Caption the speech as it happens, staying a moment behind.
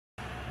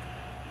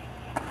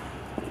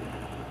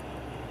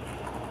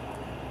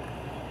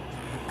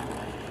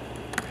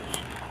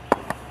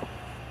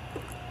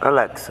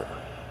Alexa,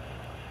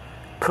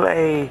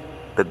 play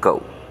the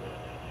GOAT.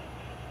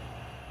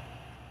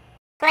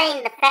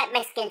 Playing the Fat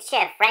Mexican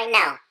Chef right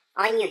now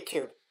on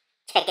YouTube.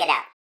 Check it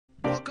out.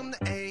 Welcome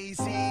to AZ.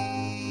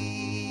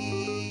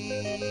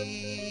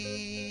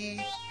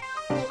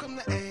 Welcome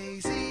to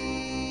AZ.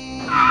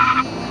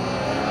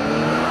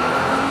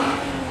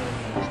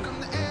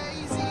 Welcome to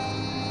AZ.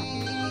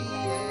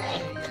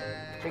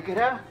 Check it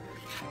out.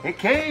 It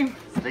came.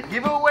 The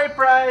giveaway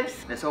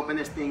prize. Let's open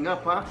this thing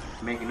up, huh?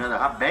 Make another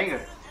hot banger.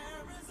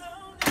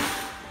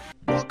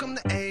 Welcome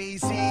to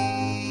AZ.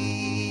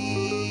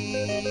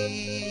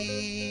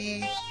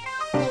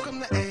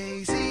 Welcome to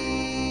AZ.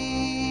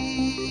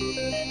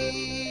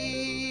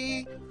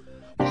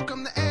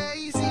 Welcome to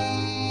AZ.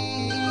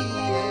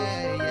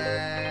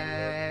 Yeah,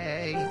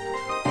 yeah.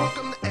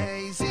 Welcome to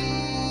AZ.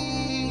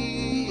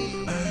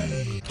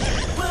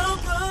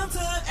 Welcome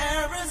to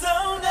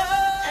Arizona,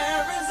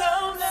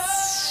 Arizona.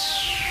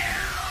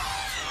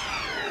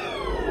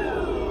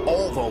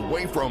 All the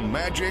way from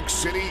Magic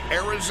City,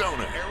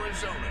 Arizona.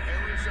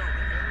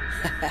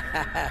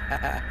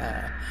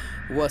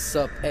 What's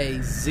up,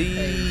 AZ?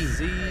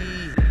 Woo!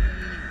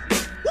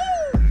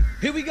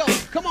 Here we go.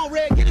 Come on,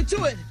 Red, get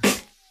into it.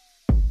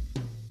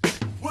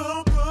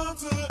 Welcome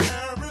to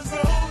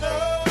Arizona.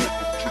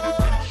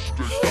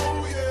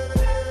 Oh yeah,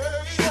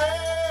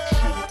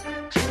 yeah.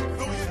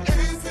 Throw your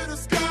hands in the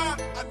sky.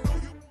 I know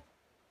you.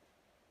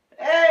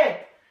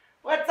 Hey,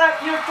 what's up,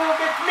 YouTube?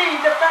 It's me,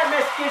 the Fat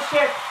Mexican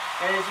Chef.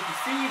 And as you can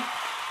see,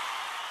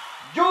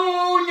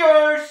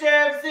 Junior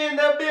Chef's in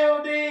the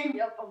building.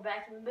 Yep, I'm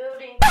back in the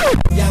building.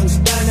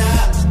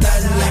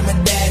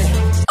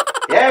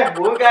 Yeah,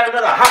 well, we got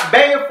another hot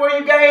banger for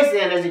you guys.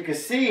 And as you can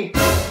see,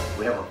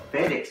 we have a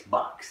FedEx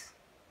box.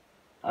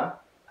 Huh?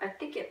 I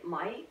think it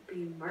might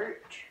be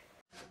merch.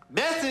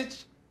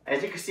 Message.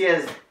 As you can see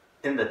as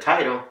in the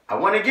title, I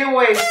want a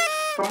giveaway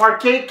from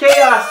Arcade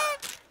Chaos.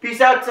 Peace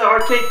out to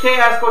Arcade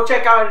Chaos. Go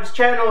check out his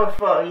channel if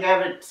you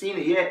haven't seen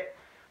it yet.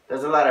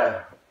 Does a lot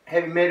of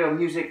heavy metal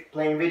music,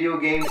 playing video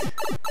games.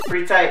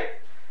 Pretty tight.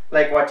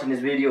 Like watching his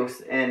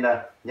videos. And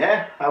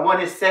yeah, I won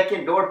his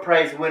second door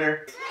prize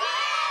winner.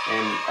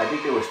 And I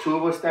think there was 2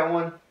 of us that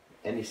won.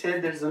 And he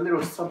said there's a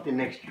little something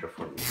extra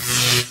for me.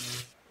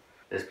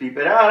 Let's peep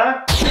it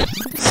out,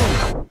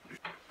 huh?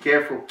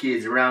 Careful,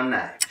 kids around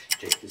knives.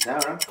 Check this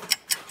out, huh?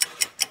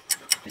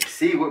 You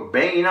see, we're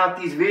banging out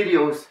these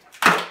videos.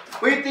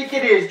 What do you think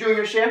it is,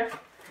 Junior Chef?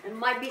 It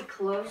might be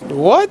close.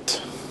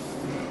 What?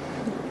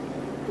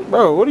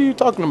 Bro, what are you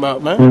talking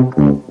about, man?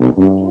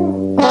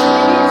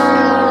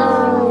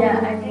 Yeah,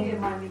 I think it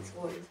might be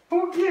toys.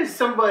 Who gives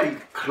somebody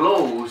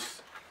clothes?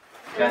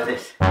 Got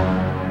this.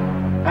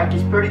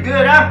 Package pretty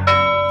good, huh?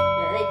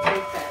 Yeah, they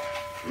take that.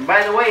 And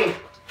by the way,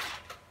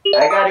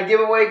 I got a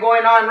giveaway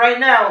going on right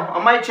now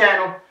on my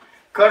channel.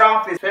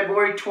 Cutoff is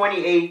February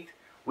 28th.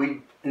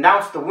 We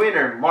announced the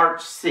winner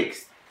March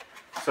 6th.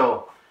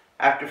 So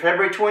after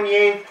February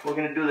 28th, we're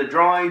gonna do the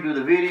drawing, do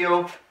the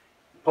video,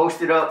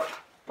 post it up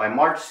by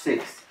March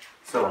 6th.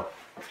 So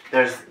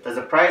there's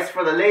a prize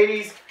for the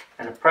ladies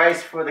and a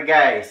prize for the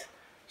guys.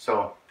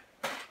 So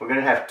we're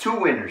gonna have 2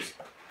 winners.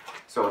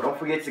 So don't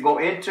forget to go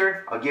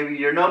enter. I'll give you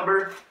your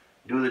number,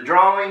 do the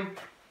drawing.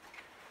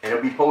 It'll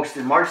be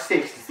posted March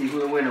 6th to see who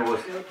the winner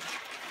was. You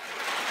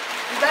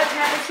guys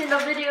haven't seen the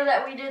video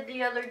that we did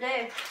the other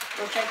day.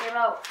 Go check it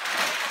out.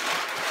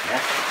 Yeah.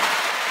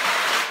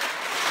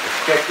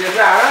 Let's check this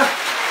out, huh?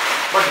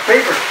 Bunch of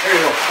paper. There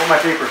you go. All my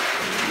paper.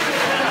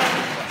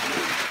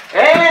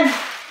 And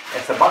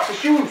it's a box of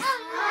shoes.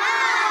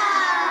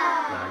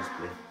 Nice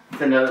play.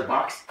 It's another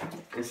box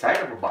inside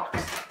of a box.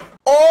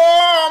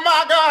 Oh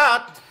my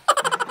God!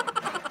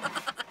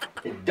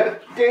 It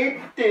duct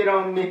taped it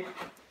on me.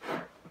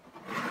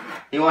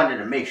 He wanted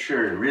to make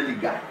sure it really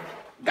got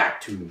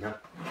to me, huh?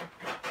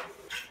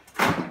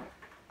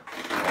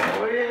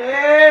 Oh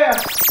yeah!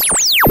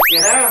 Check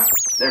it out.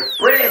 They're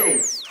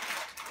presents.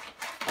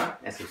 Huh?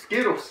 And some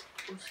Skittles.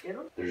 Some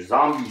Skittles? They're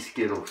zombie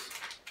Skittles.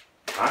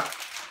 Huh?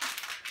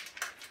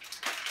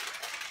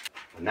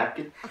 A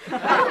napkin?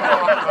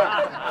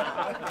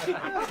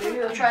 Maybe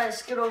we'll try the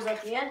Skittles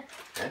at the end.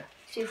 Yeah.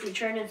 See if we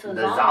turn into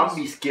The zombies.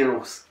 zombie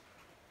Skittles.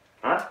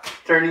 Huh?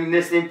 Turning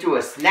this into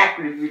a snack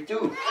review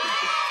too.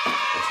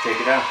 Let's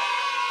check it out.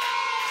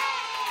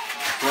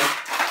 This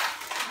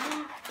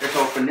one. Let's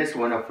open this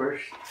one up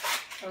first.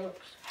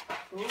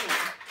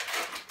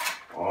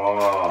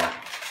 Oh,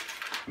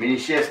 Mini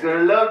Chef's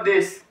gonna love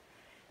this.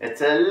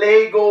 It's a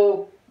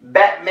Lego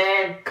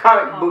Batman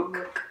comic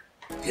book.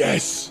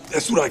 Yes,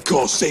 that's what I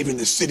call saving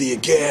the city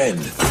again.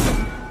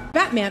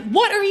 Batman,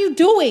 what are you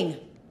doing?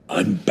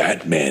 I'm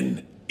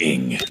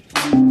Batman-ing.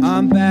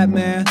 I'm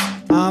Batman.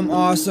 I'm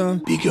awesome.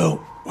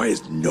 Bigo, why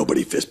has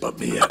nobody fist bumped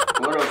me yet?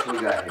 What else we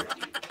got here?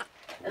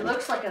 It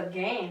looks like a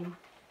game.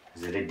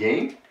 Is it a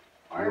game?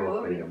 Or You a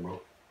open movie. it,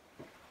 bro.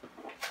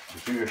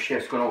 Your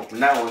Chef's gonna open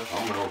that one.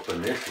 I'm gonna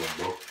open this one,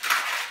 bro.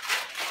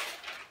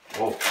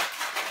 Whoa.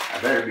 I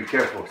better be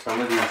careful. Some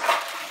of these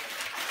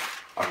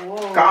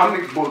are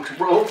comic books,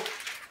 bro.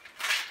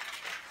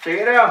 Check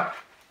it out.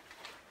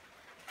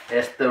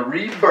 It's the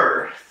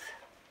rebirth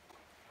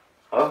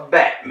of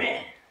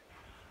Batman.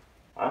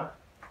 Huh?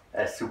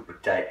 That's super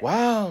tight.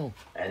 Wow.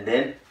 And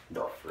then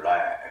the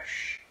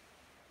Flash.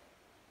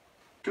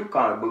 2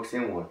 comic books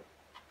in one.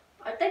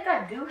 I think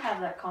I do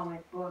have that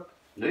comic book.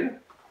 Do you?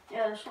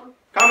 Yeah, this one.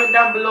 Comment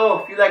down below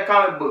if you like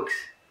comic books.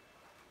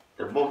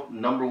 They're both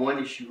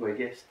 #1 issue, I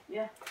guess.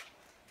 Yeah.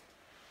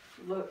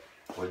 Look.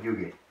 What'd you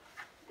get?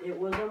 It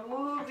was a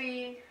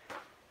movie.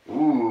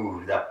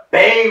 Ooh, the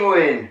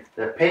Penguin.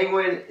 The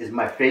Penguin is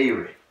my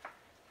favorite.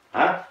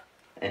 Huh?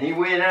 And he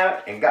went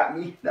out and got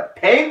me the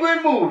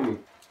Penguin movie.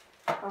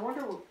 I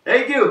wonder what...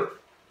 Thank you.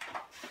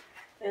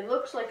 It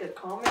looks like a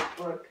comic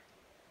book.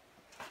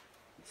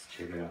 Let's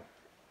check it out.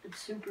 It's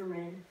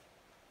Superman.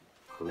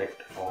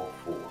 Collect all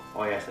 4.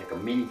 Oh yeah, it's like a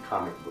mini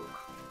comic book.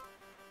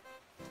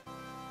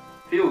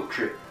 Field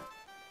trip.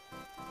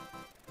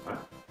 Huh?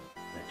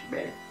 Not too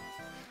bad.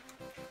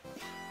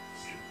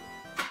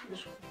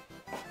 This one.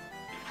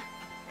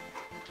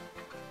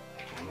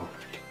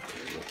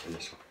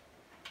 This one.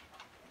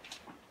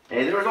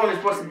 Hey, there was only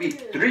supposed to be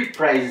 3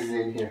 prizes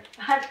in here.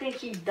 I think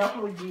he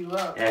doubled you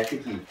up. Yeah, I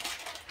think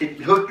he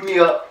hooked me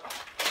up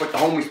with the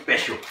homie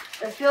special.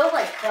 It feels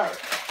like cut.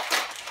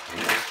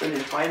 Let's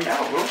finish find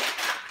out, bro.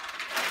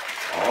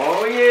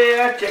 Oh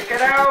yeah, check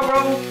it out,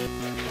 bro.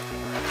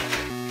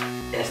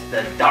 It's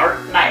the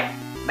Dark Knight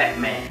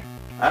Batman.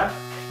 Huh?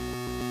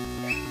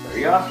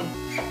 Very awesome.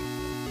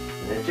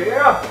 Let's check it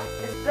out.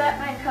 It's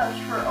Batman cuts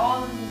for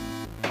all.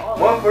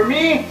 One for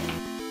me,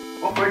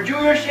 one for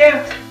Junior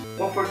Chef,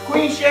 one for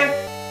Queen Chef,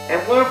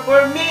 and one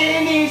for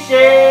Mini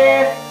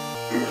Chef.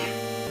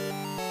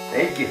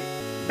 Thank you.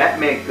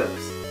 Batman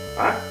cups.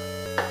 Huh?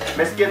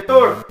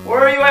 Mesquitor,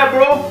 where are you at,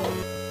 bro?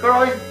 Got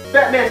all this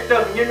Batman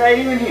stuff and you're not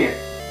even here.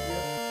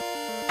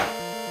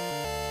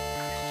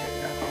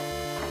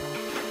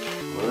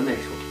 The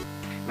next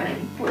one. Man,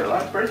 you put a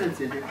lot of presents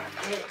in here.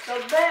 It's a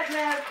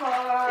Batman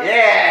car.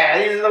 Yeah,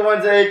 these are the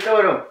ones that I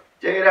told him.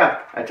 Check it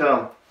out. I told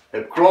him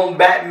the chrome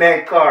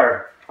Batman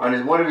car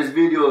on one of his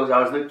videos.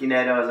 I was looking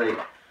at it. I was like,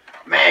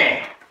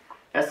 man,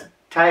 that's a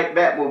tight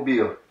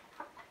Batmobile.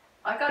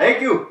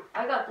 Thank you.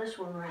 I got this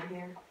one right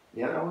here.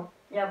 Yeah, that one?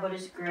 Yeah, but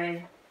it's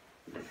gray.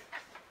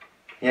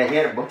 Yeah, he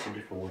had a bunch of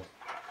different ones.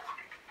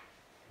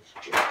 Let's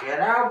check it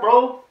out,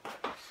 bro.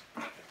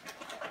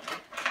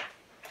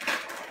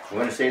 I'm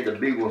going to save the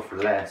big one for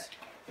last.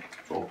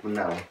 Let's open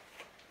that one.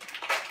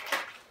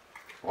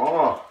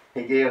 Oh,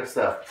 he gave us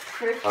a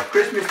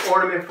Christmas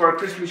ornament for our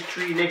Christmas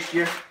tree next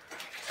year.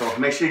 So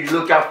make sure you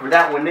look out for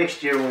that one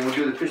next year when we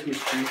do the Christmas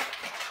tree.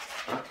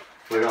 Huh?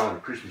 Put it on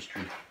the Christmas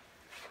tree. In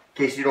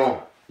case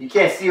you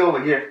can't see over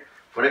here,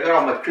 but I got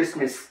all my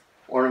Christmas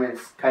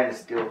ornaments kind of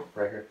still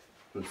right here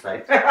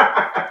inside.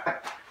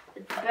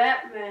 It's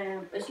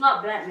Batman. It's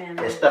not Batman.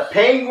 It's the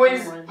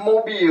Penguin's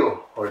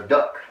mobile or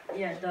duck.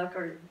 Yeah, duck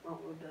or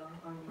mobile.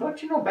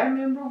 Don't you know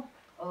Batman, bro?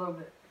 A little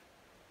bit.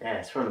 Yeah,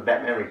 it's from the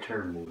Batman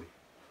Return movie.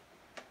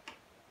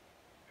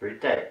 Pretty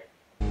tight.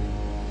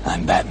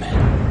 I'm Batman.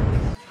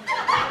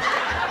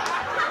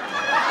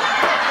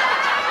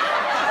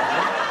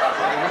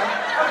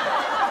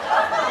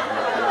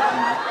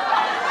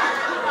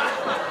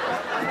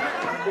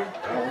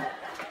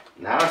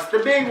 Now it's the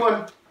big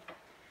one.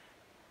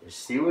 Let's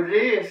see what it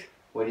is.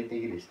 What do you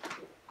think it is?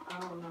 I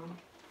don't know.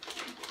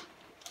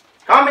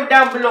 Comment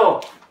down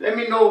below. Let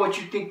me know what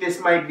you think this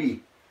might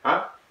be.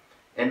 Huh?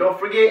 And don't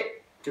forget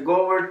to go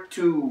over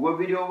to, what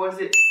video was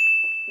it?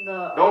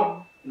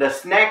 The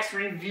snacks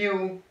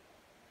review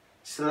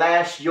 /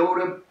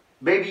 Yoda,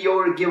 Baby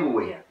Yoda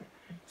giveaway. Yeah.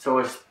 So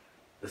it's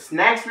the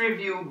snacks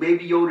review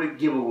Baby Yoda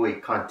giveaway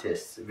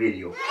contest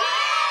video.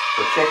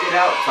 So check it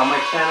out. It's on my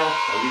channel.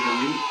 I'll leave the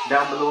link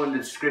down below in the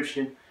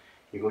description.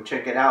 You go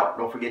check it out.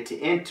 Don't forget to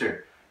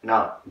enter.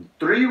 Now,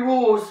 3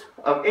 rules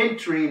of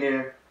entering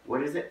there.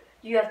 What is it?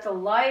 You have to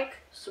like,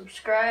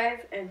 subscribe,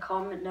 and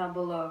comment down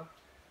below.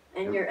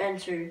 And you're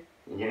entered.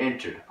 And you're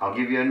entered. I'll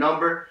give you a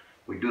number.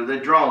 We do the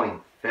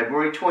drawing.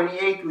 February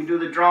 28th, we do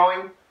the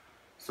drawing.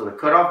 So the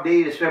cutoff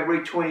date is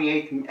February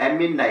 28th at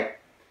midnight.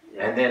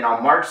 Yeah. And then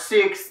on March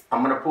 6th,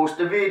 I'm going to post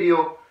a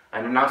video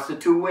and announce the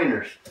 2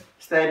 winners.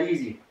 It's that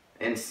easy.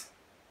 And it's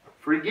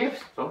free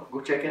gifts. So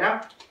go check it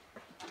out.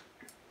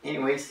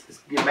 Anyways, let's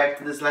get back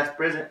to this last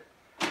present.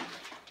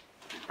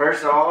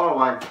 First of all, I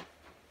want to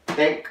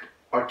thank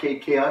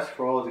Arcade Chaos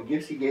for all the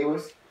gifts he gave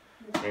us.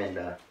 And,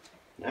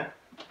 yeah,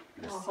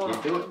 let's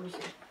get to it.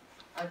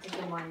 I think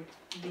it might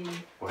be...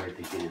 What do you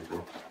think it is,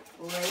 bro?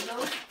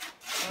 Legos?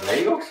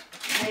 Legos?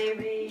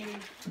 Maybe...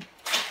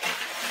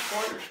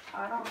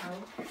 I don't know.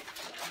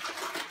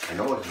 I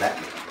know it's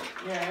Batman, bro.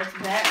 Yeah, it's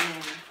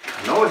Batman.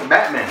 I know it's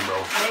Batman, bro.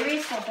 Maybe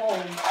it's the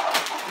home.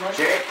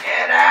 Check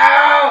it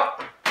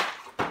out!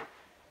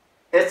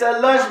 It's a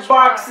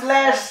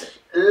lunchbox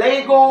 /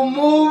 Lego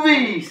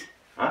movies.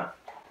 Huh?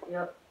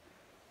 Yep.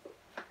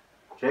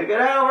 Check it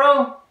out,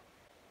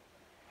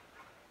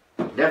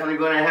 bro. Definitely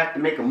gonna have to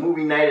make a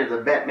movie night of the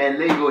Batman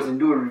Legos and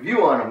do a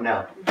review on them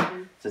now.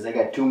 Since I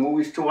got 2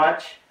 movies to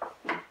watch.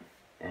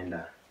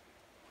 And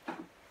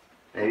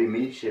maybe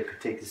me, Chef could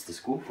take this to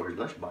school for his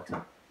lunchbox,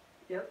 huh?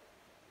 Yep.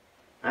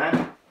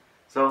 Huh?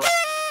 So,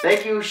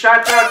 thank you.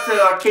 Shout out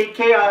to Arcade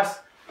Chaos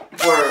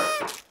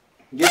for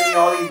giving me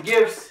all these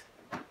gifts.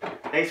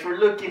 Thanks for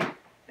looking.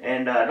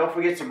 And don't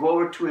forget to go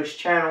over to his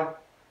channel.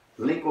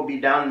 The link will be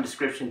down in the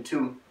description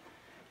too.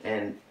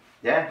 And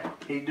yeah,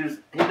 he does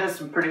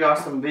some pretty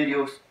awesome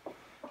videos.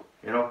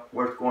 You know,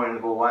 worth going to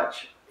go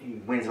watch. He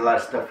wins a lot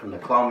of stuff from the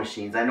claw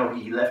machines. I know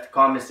he left a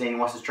comment saying he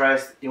wants to try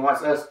us. He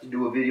wants us to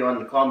do a video on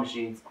the claw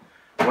machines.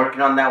 I'm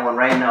working on that one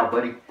right now,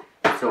 buddy.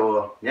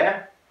 So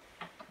yeah.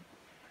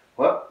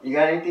 Well, you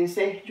got anything to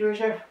say, Junior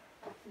Chef?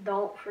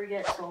 Don't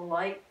forget to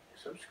like,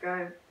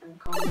 subscribe, and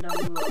comment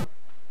down below.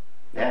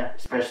 Yeah,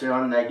 especially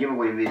on that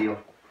giveaway video.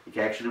 You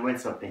can actually win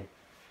something.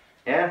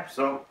 Yeah,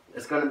 so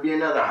it's going to be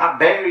another hot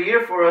banger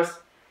year for us.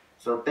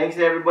 So thanks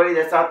to everybody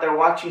that's out there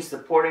watching,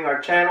 supporting our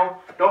channel.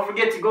 Don't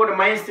forget to go to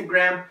my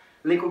Instagram.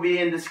 Link will be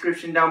in the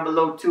description down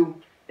below too.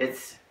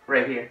 It's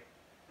right here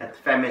at the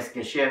Phat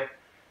Mexican Chef.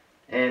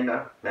 And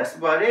that's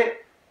about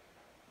it.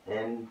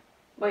 And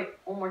wait,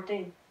 one more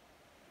thing.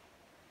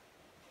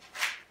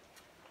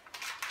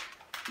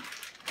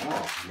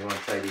 Oh, you want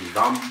to try these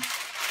zombie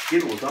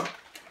Skittles, huh?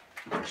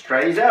 Let's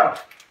try these out.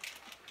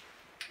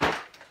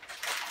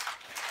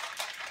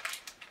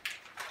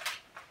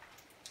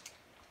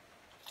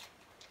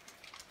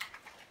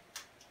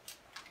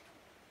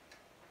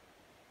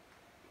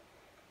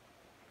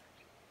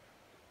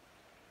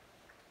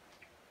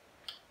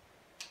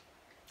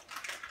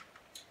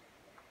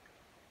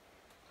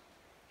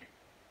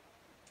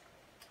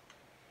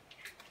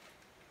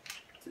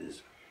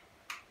 This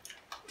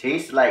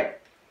tastes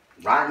like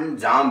rotten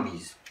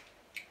zombies.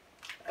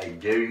 I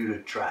dare you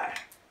to try.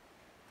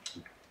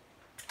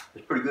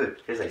 It's pretty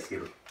good. Tastes like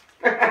Skittles.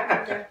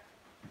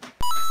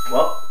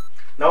 Well,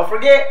 don't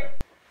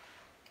forget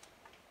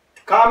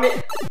to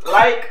comment,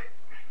 like,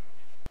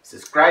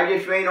 subscribe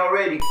if you ain't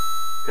already.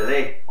 Cause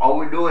hey, all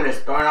we're doing is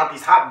throwing out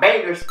these hot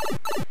bangers.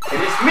 And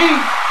it's me,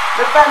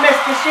 the Phat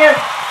Mexican Chef.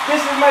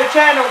 This is my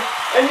channel,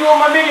 and you are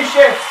my mini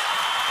chefs.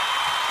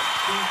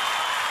 Peace.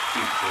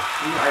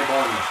 Peace.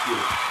 Eyeballing my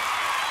Skittles.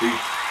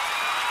 Peace.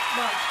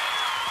 Bye.